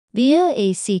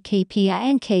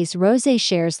BLACKPINK's Rosé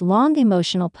shares long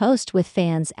emotional post with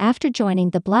fans after joining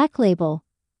the Black label.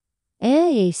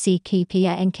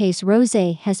 BLACKPINK's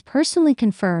Rosé has personally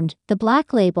confirmed the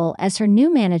Black label as her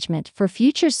new management for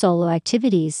future solo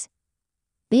activities.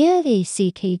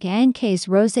 BLACKPINK's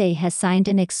Rosé has signed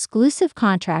an exclusive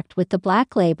contract with the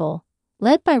Black label,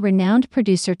 led by renowned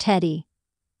producer Teddy.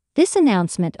 This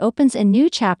announcement opens a new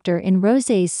chapter in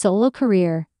Rosé's solo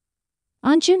career.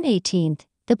 On June 18,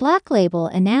 the Black label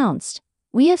announced,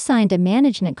 "We have signed a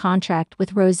management contract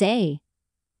with Rosé."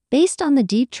 Based on the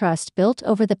deep trust built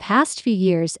over the past few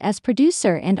years as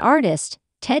producer and artist,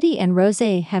 Teddy and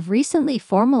Rosé have recently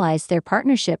formalized their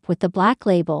partnership with the Black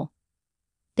label.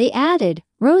 They added,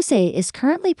 "Rosé is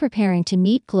currently preparing to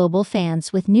meet global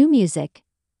fans with new music.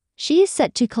 She is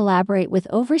set to collaborate with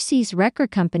overseas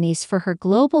record companies for her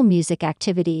global music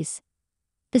activities."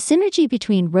 The synergy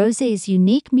between Rosé's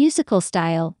unique musical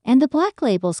style and the Black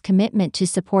label's commitment to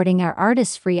supporting our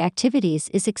artists' free activities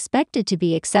is expected to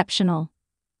be exceptional.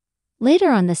 Later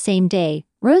on the same day,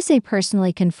 Rosé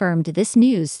personally confirmed this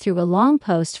news through a long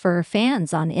post for her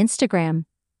fans on Instagram.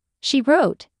 She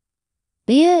wrote,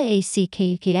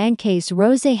 "BLACKPINK's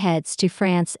Rosé heads to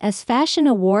France as Fashion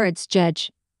Awards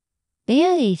judge."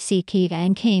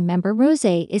 BLACKPINK member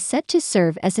Rosé is set to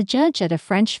serve as a judge at a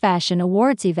French Fashion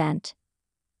Awards event.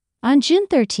 On June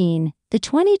 13, the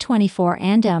 2024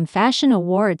 Andam Fashion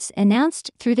Awards announced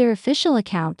through their official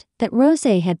account that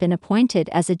Rosé had been appointed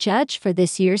as a judge for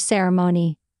this year's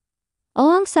ceremony.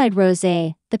 Alongside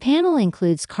Rosé, the panel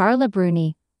includes Carla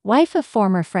Bruni, wife of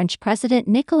former French President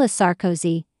Nicolas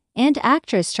Sarkozy, and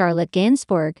actress Charlotte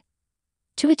Gainsbourg.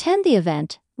 To attend the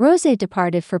event, Rosé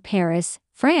departed for Paris,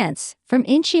 France, from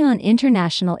Incheon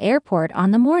International Airport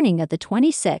on the morning of the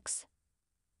 26th.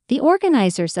 The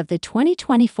organizers of the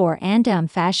 2024 Andam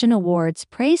Fashion Awards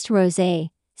praised Rosé,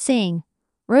 saying,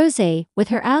 "Rosé, with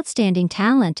her outstanding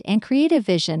talent and creative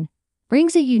vision,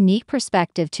 brings a unique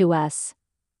perspective to us.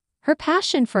 Her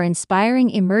passion for inspiring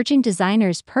emerging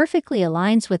designers perfectly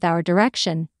aligns with our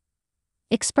direction."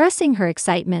 Expressing her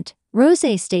excitement,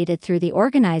 Rosé stated through the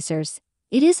organizers,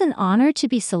 "It is an honor to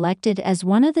be selected as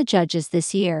one of the judges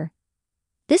this year.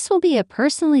 This will be a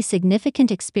personally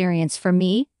significant experience for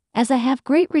me, as I have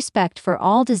great respect for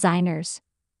all designers.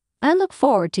 I look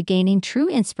forward to gaining true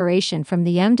inspiration from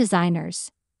the young designers."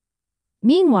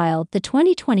 Meanwhile, the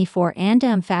 2024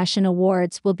 Andam Fashion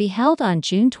Awards will be held on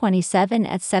June 27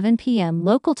 at 7 p.m.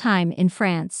 local time in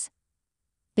France.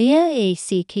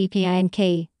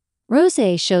 BLACKPINK.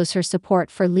 Rosé shows her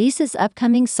support for Lisa's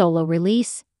upcoming solo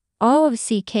release,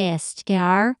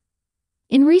 OFCKSTR.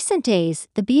 In recent days,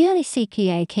 the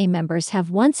BLACKPINK members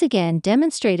have once again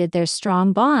demonstrated their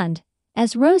strong bond,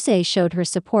 as Rosé showed her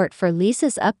support for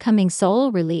Lisa's upcoming solo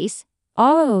release,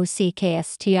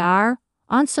 OFCKSTR,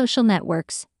 on social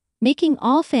networks, making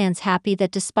all fans happy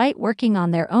that despite working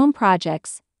on their own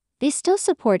projects, they still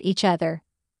support each other.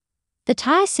 The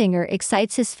Thai singer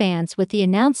excites his fans with the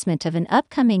announcement of an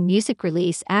upcoming music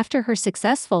release after her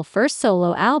successful first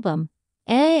solo album,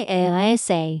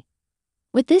 AASA.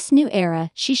 With this new era,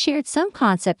 she shared some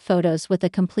concept photos with a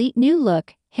complete new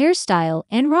look, hairstyle,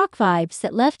 and rock vibes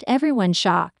that left everyone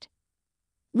shocked.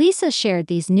 Lisa shared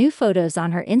these new photos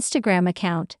on her Instagram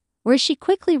account, where she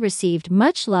quickly received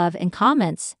much love and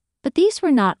comments, but these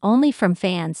were not only from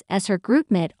fans, as her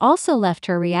groupmate also left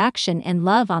her reaction and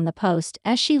love on the post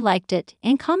as she liked it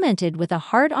and commented with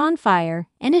a heart on fire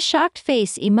and a shocked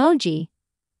face emoji.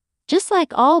 Just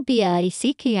like all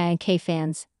BLACKPINK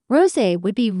fans, Rosé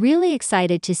would be really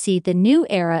excited to see the new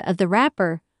era of the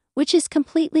rapper, which is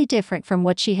completely different from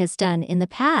what she has done in the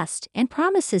past and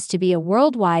promises to be a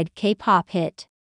worldwide K-pop hit.